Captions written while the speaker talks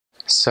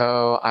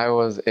So I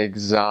was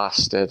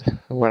exhausted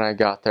when I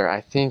got there.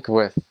 I think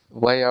with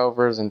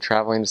layovers and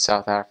traveling to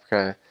South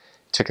Africa,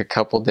 it took a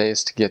couple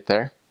days to get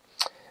there.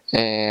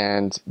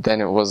 And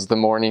then it was the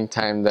morning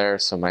time there,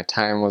 so my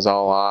time was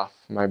all off,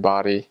 my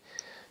body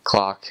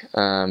clock.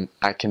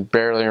 I can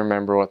barely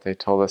remember what they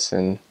told us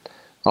in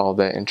all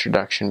the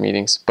introduction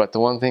meetings. But the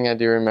one thing I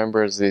do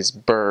remember is these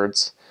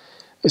birds.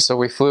 So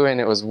we flew in,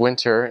 it was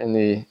winter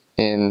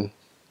in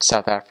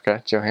South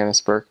Africa,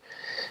 Johannesburg,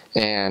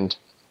 and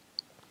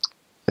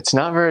it's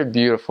not very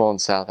beautiful in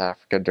South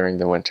Africa during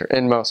the winter,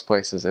 in most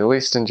places, at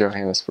least in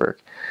Johannesburg.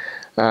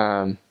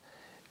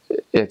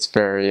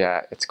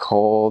 It's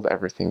cold,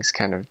 everything's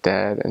kind of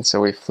dead, and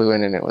so we flew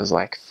in and it was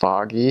like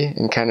foggy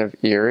and kind of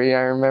eerie,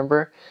 I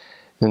remember.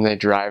 Then they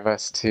drive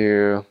us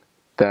to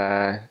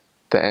the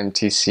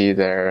MTC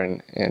there,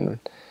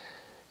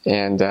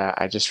 and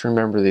I just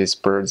remember these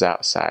birds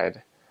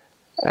outside.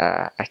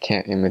 I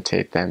can't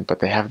imitate them, but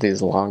they have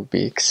these long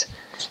beaks,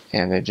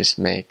 and they just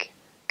make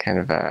kind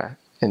of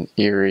an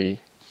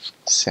eerie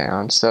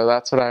sound. So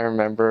that's what I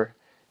remember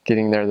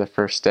getting there the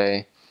first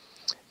day.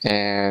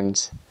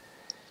 And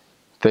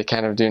they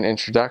kind of do an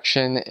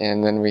introduction,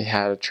 and then we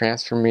had a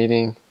transfer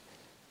meeting,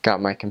 got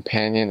my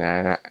companion,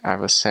 and I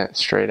was sent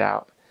straight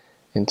out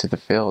into the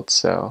field.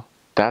 So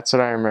that's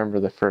what I remember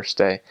the first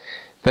day.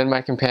 Then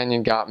my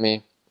companion got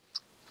me,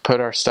 put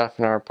our stuff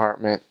in our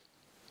apartment,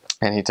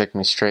 and he took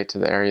me straight to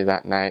the area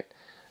that night.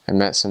 I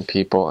met some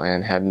people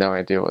and had no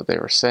idea what they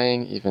were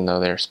saying, even though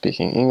they were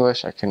speaking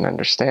English. I couldn't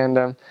understand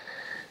them.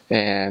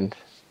 And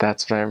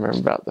that's what I remember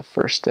about the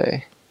first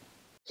day.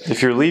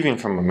 If you're leaving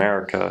from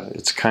America,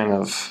 it's kind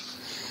of,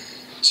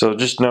 so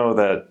just know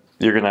that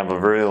you're going to have a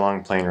very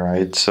long plane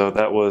ride. So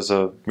that was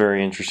a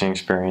very interesting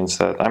experience.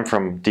 That I'm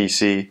from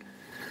DC,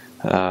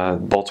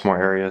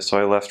 Baltimore area, so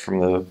I left from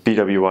the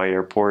BWI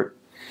airport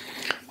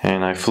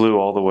and I flew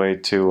all the way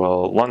to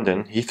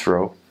London,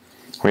 Heathrow.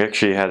 We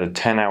actually had a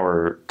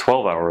 12-hour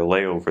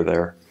layover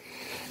there.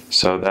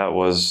 So that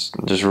was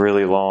just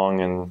really long,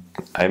 and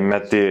I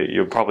met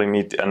you'll probably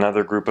meet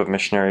another group of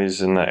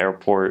missionaries in the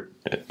airport,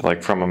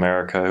 like from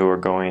America, who are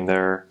going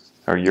there,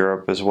 or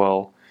Europe as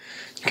well.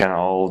 You kind of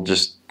all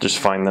just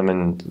find them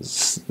and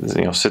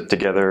sit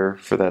together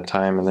for that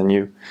time, and then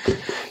you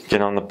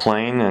get on the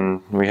plane,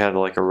 and we had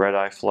like a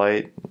red-eye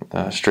flight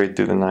straight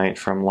through the night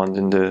from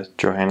London to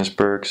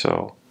Johannesburg.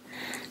 So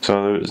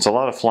it's a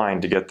lot of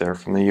flying to get there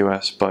from the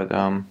U.S., but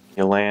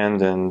you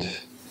land, and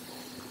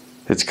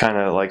it's kind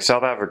of like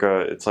South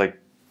Africa. It's like,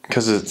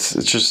 because it's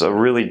just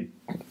it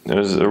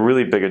was a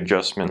really big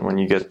adjustment when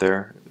you get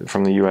there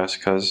from the U.S.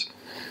 because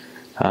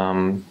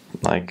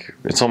like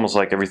it's almost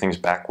like everything's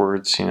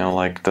backwards.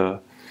 Like the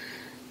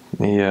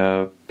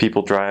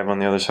people drive on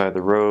the other side of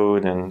the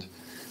road, and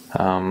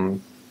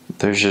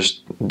there's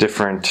just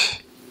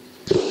different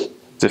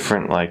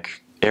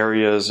like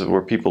areas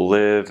where people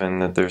live, and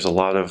that there's a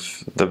lot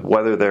of, the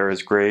weather there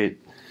is great.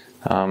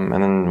 And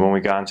then when we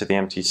got into the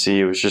MTC,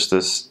 it was just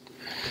this,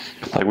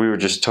 like, we were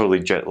just totally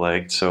jet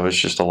lagged. So it's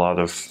just a lot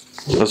of,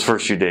 those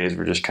first few days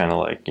were just kind of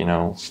like,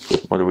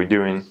 what are we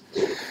doing?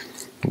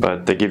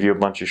 But they give you a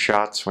bunch of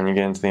shots when you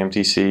get into the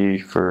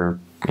MTC for,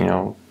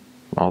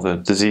 all the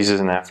diseases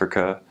in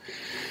Africa.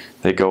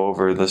 They go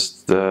over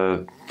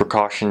the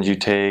precautions you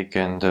take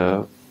and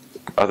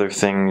other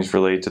things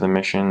related to the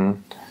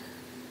mission.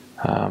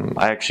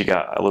 I actually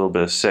got a little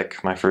bit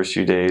sick my first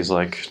few days,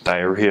 like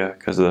diarrhea,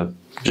 because of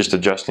just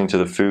adjusting to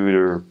the food,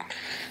 or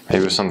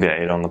maybe it was something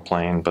I ate on the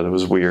plane, but it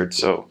was weird.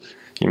 So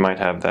you might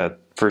have that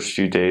first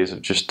few days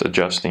of just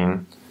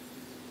adjusting.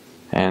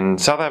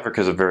 And South Africa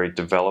is a very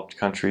developed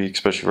country,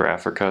 especially for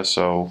Africa.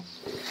 So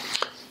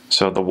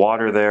the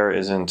water there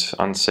isn't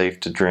unsafe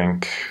to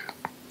drink.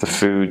 The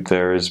food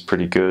there is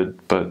pretty good,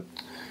 but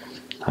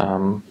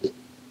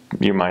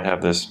you might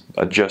have this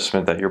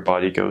adjustment that your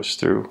body goes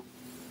through,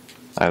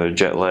 either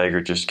jet lag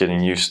or just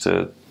getting used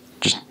to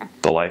just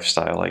the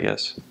lifestyle, I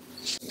guess.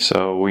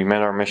 So we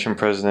met our mission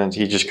president.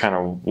 He just kind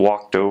of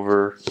walked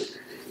over,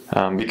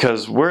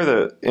 because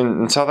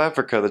in South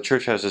Africa, the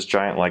church has this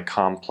giant like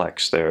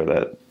complex there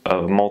that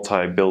of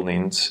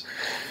multi-buildings,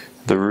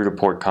 the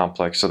Roodepoort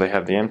complex. So they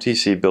have the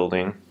MTC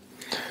building.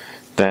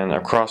 Then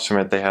across from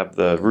it, they have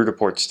the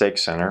Roodepoort Stake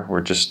Center,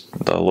 where just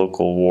the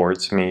local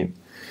wards meet.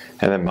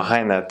 And then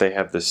behind that, they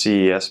have the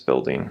CES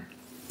building.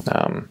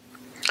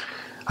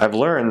 I've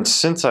learned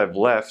since I've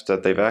left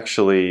that they've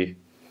actually,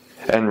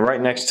 and right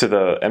next to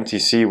the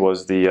MTC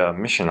was the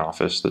mission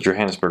office, the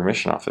Johannesburg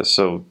mission office.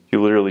 So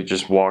you literally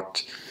just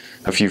walked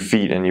a few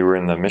feet and you were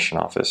in the mission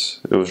office.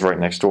 It was right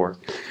next door.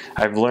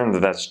 I've learned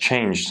that that's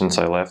changed since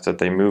I left, that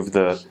they moved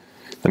the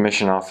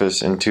mission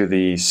office into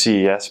the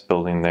CES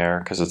building there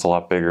because it's a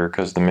lot bigger,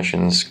 because the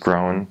mission's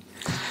grown,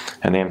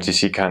 and the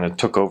MTC kind of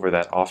took over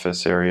that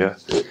office area.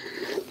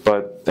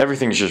 But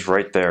everything's just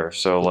right there.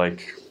 So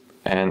like,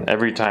 and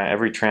every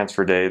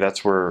transfer day,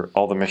 that's where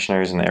all the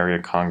missionaries in the area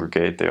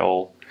congregate. They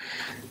all,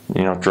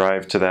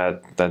 drive to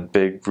that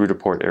big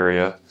Roodepoort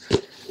area.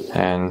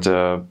 And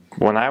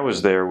when I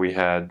was there, we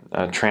had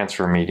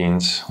transfer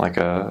meetings, like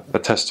a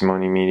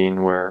testimony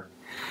meeting where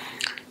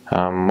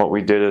What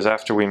we did is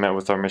after we met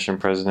with our mission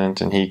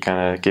president and he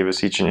kind of gave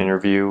us each an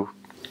interview,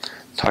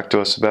 talked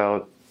to us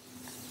about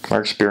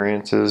our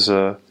experiences,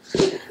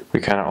 we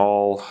kind of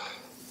all,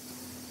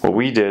 what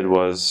we did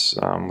was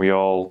we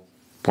all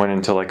went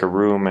into like a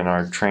room and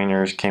our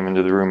trainers came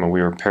into the room and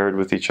we were paired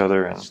with each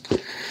other, and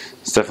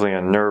it's definitely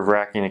a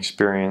nerve-wracking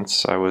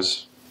experience. I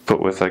was put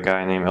with a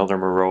guy named Elder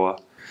Maroa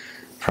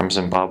from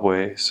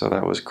Zimbabwe, so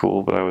that was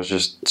cool, but I was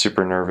just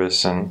super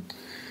nervous, and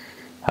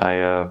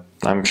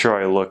I'm sure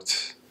I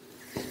looked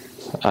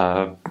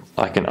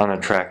like an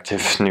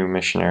unattractive new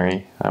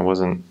missionary.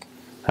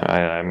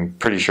 I'm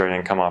pretty sure I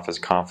didn't come off as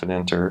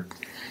confident or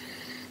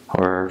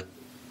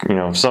you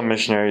know, some new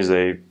missionaries,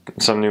 they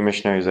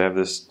have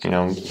this, you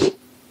know,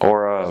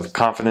 aura of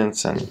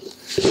confidence, and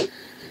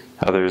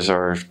others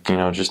are, you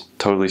know, just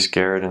totally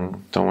scared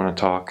and don't want to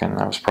talk, and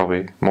I was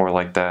probably more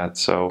like that.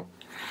 So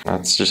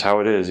that's just how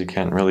it is. You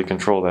can't really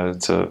control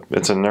that.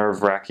 It's a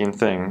nerve-wracking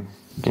thing,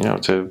 you know,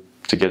 to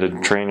get a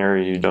trainer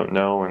you don't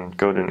know and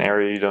go to an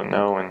area you don't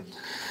know, and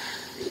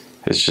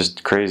it's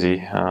just crazy.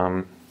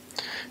 And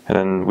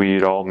then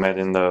we'd all met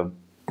in the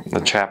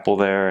chapel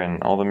there,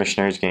 and all the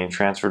missionaries getting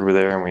transferred were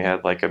there, and we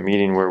had like a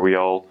meeting where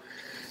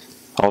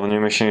all the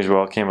new missionaries, we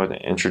all came out and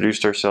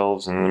introduced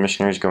ourselves, and the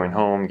missionaries going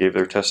home gave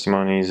their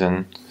testimonies,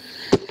 and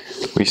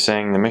we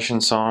sang the mission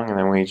song, and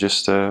then we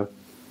just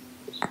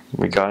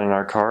we got in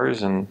our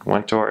cars and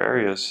went to our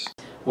areas.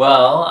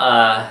 Well,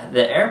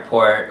 the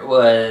airport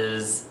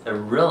was a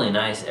really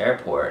nice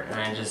airport, and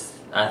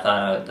I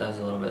thought that was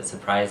a little bit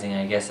surprising.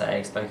 I guess I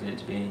expected it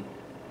to be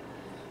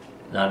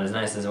not as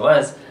nice as it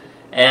was.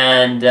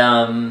 And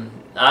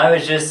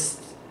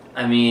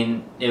I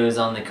mean, it was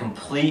on the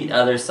complete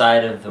other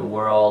side of the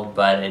world,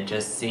 but it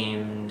just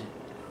seemed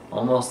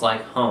almost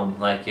like home,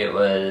 like it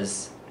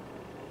was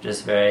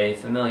just very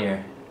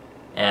familiar.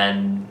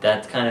 And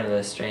that's kind of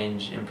a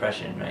strange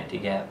impression, right, to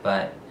get,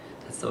 but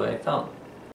that's the way it felt.